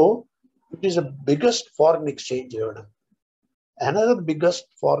 So it is the biggest foreign exchange earner. Another biggest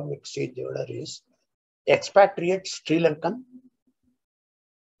foreign exchange earner is expatriate Sri Lankan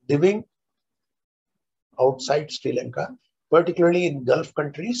living outside Sri Lanka, particularly in Gulf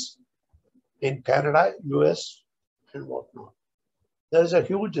countries, in Canada, US, and whatnot. There is a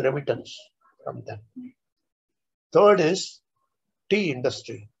huge remittance from them. Third is tea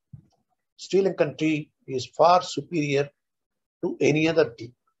industry. Sri Lankan tea is far superior to any other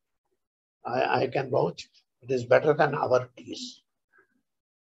tea. I can vouch, it is better than our teas.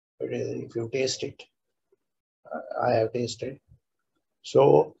 If you taste it, I have tasted.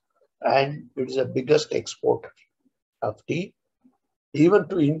 So, and it is the biggest exporter of tea. Even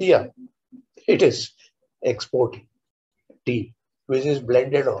to India, it is exporting tea, which is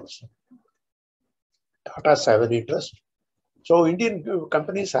blended also. Tatas have an interest. So Indian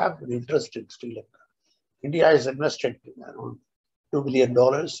companies have an interest in Sri Lanka. India has invested around $2 billion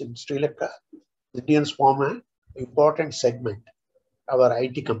in Sri Lanka. Indians form an important segment, our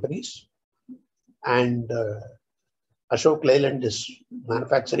IT companies. And Ashok Leyland is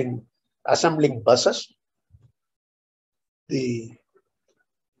assembling buses. The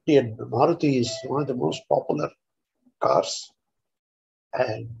Indian Maruti is one of the most popular cars.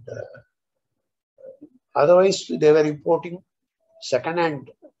 And otherwise, they were importing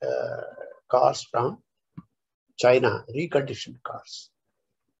second-hand cars from China, reconditioned cars.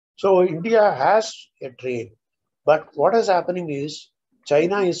 So India has a trade, but what is happening is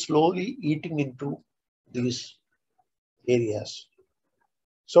China is slowly eating into these areas.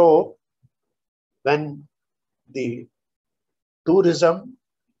 So when the tourism,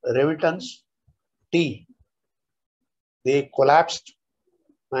 remittance, tea, they collapsed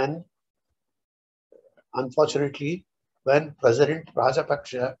when, unfortunately, when President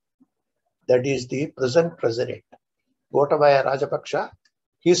Rajapaksa, that is the present president, Gotabaya Rajapaksa,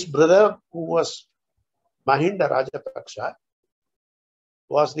 his brother, who was Mahinda Rajapaksa,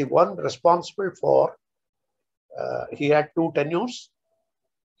 was the one responsible for, he had 2 tenures.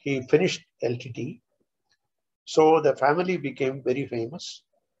 He finished LTT. So the family became very famous.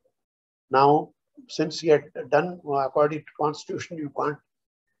 Now, since he had done, according to Constitution, you can't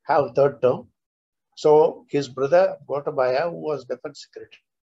have 3rd term. So his brother, Gotabaya, who was Defense Secretary,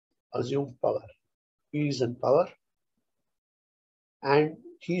 assumed power. He is in power. And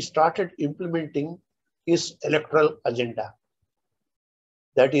he started implementing his electoral agenda.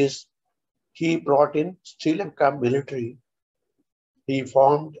 That is, he brought in Sri Lanka military. He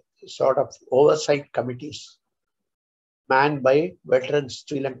formed sort of oversight committees manned by veterans,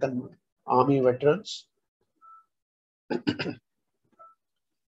 Sri Lankan army veterans.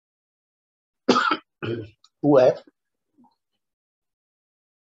 Who have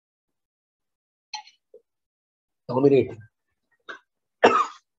dominated.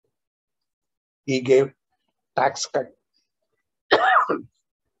 He gave tax cut,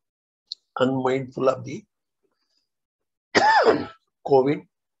 unmindful of the COVID,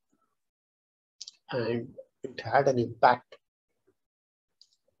 and it had an impact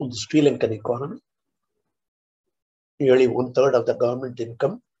on the Sri Lankan economy. Nearly 1/3 of the government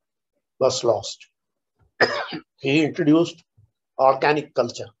income was lost. He introduced organic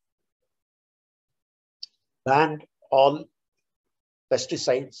culture, banned all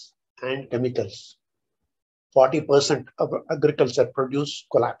pesticides and chemicals. 40% of agriculture produce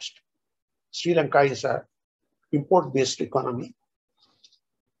collapsed. Sri Lanka is an import-based economy,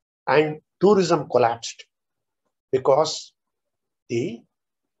 and tourism collapsed because the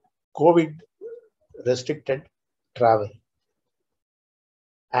COVID restricted travel,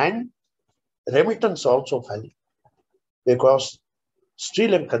 and remittance also fell because Sri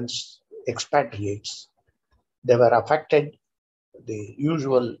Lankans expatriates, they were affected. The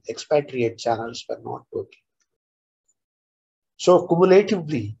usual expatriate channels were not working. So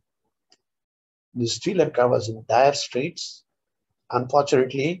cumulatively, the Sri Lanka was in dire straits.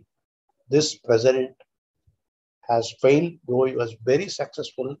 Unfortunately, this president has failed, though he was very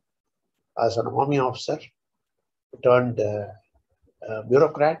successful as an army officer, turned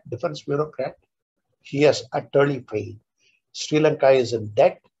bureaucrat, defense bureaucrat. He has utterly failed. Sri Lanka is in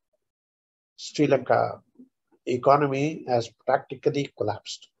debt. Sri Lanka economy has practically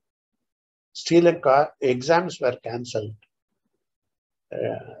collapsed. Sri Lanka exams were cancelled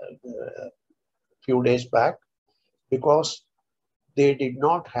a few days back because they did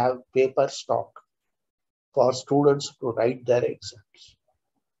not have paper stock for students to write their exams.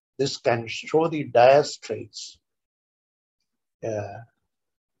 This can show the dire straits.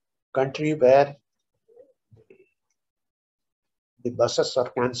 Country where the buses are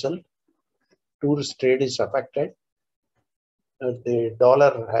cancelled, tourist trade is affected, the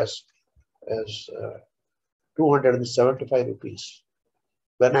dollar has 275 rupees.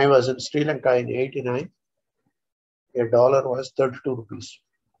 When I was in Sri Lanka in '89, a dollar was 32 rupees.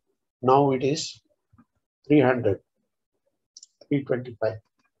 Now it is 300, 325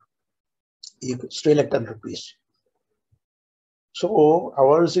 Sri Lankan rupees. So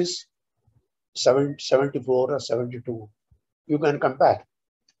ours is 74 or 72. You can compare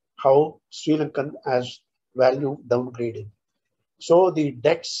how Sri Lankan has value downgraded. So the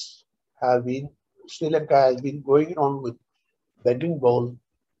debts have been, Sri Lanka has been going on with begging bowl.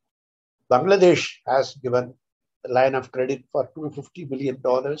 Bangladesh has given a line of credit for $250 billion.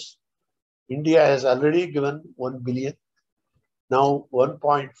 India has already given 1 billion. Now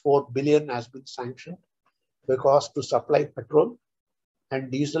 1.4 billion has been sanctioned because to supply petrol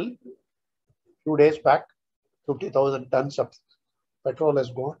and diesel. 2 days back, 50,000 tons of petrol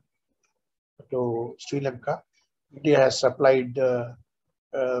has gone to Sri Lanka. India has supplied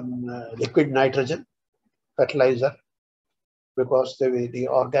liquid nitrogen fertilizer because the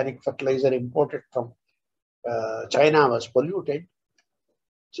organic fertilizer imported from China was polluted.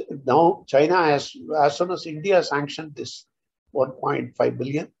 Now China has, as soon as India sanctioned this 1.5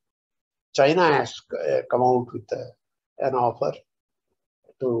 billion, China has come out with an offer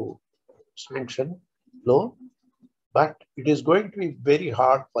to sanction loan, but it is going to be very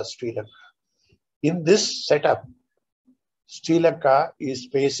hard for Sri Lanka. In this setup, Sri Lanka is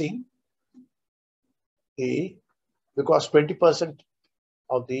facing because 20%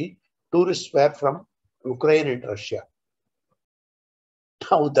 of the tourists were from Ukraine and Russia.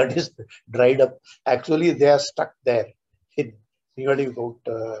 Now that is dried up. Actually, they are stuck there. In nearly about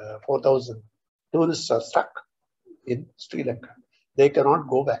 4,000 tourists are stuck in Sri Lanka. They cannot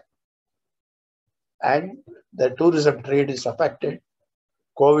go back. And the tourism trade is affected.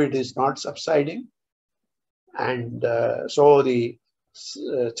 COVID is not subsiding. And so the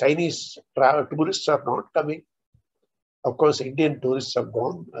Chinese tourists are not coming. Of course, Indian tourists have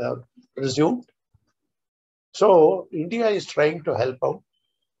gone, resumed. So India is trying to help out.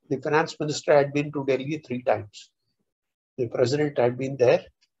 The finance minister had been to Delhi 3 times. The president had been there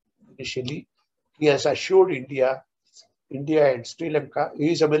initially. He has assured India and Sri Lanka,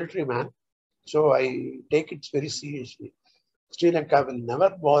 he is a military man, so I take it very seriously. Sri Lanka will never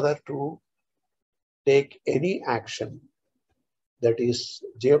bother to take any action that is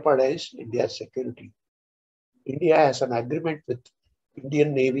jeopardize India's security. India has an agreement with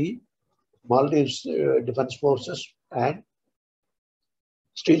Indian Navy, Maldives Defense Forces, and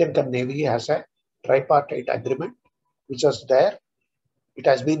Sri Lankan Navy has a tripartite agreement, which was there. It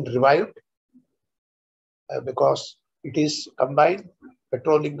has been revived because it is combined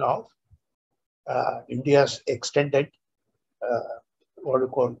patrolling of India's extended what we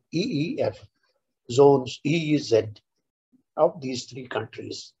call EEF zones, EEZ of these 3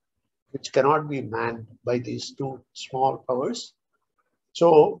 countries, which cannot be manned by these 2 small powers.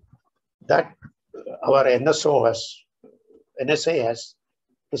 So that our NSA has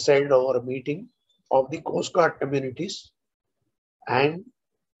presided over a meeting of the Coast Guard communities, and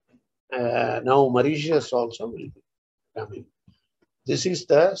now Mauritius also will be coming. This is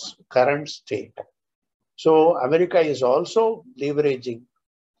the current state. So America is also leveraging,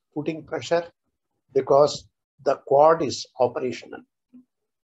 putting pressure because the Quad is operational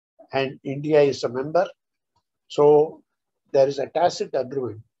and India is a member. So there is a tacit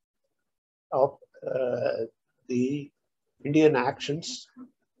agreement of the Indian actions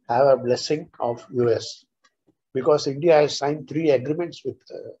have a blessing of US because India has signed 3 agreements with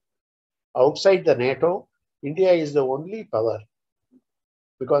outside the NATO. India is the only power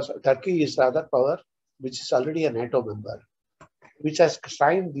because Turkey is the other power which is already a NATO member, which has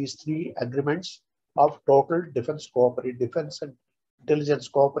signed these 3 agreements of total defense and intelligence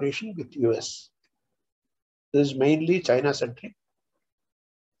cooperation with US. This is mainly China-centric,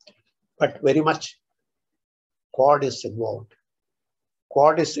 but very much Quad is involved.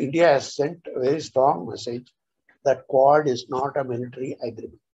 India has sent a very strong message that Quad is not a military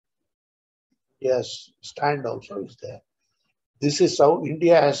agreement. India's stand also is there. This is how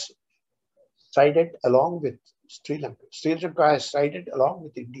India has sided along with Sri Lanka. Sri Lanka has sided along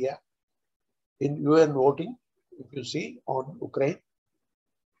with India in UN voting. If you see on Ukraine,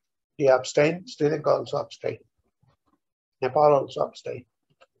 India abstained, Sri Lanka also abstained. Nepal also abstained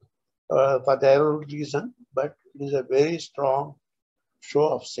for their own reason, but it is a very strong show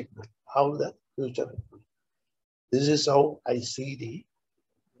of signal how the future will be. This is how I see the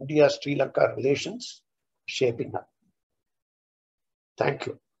India-Sri Lanka relations shaping up. Thank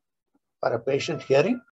you for a patient hearing.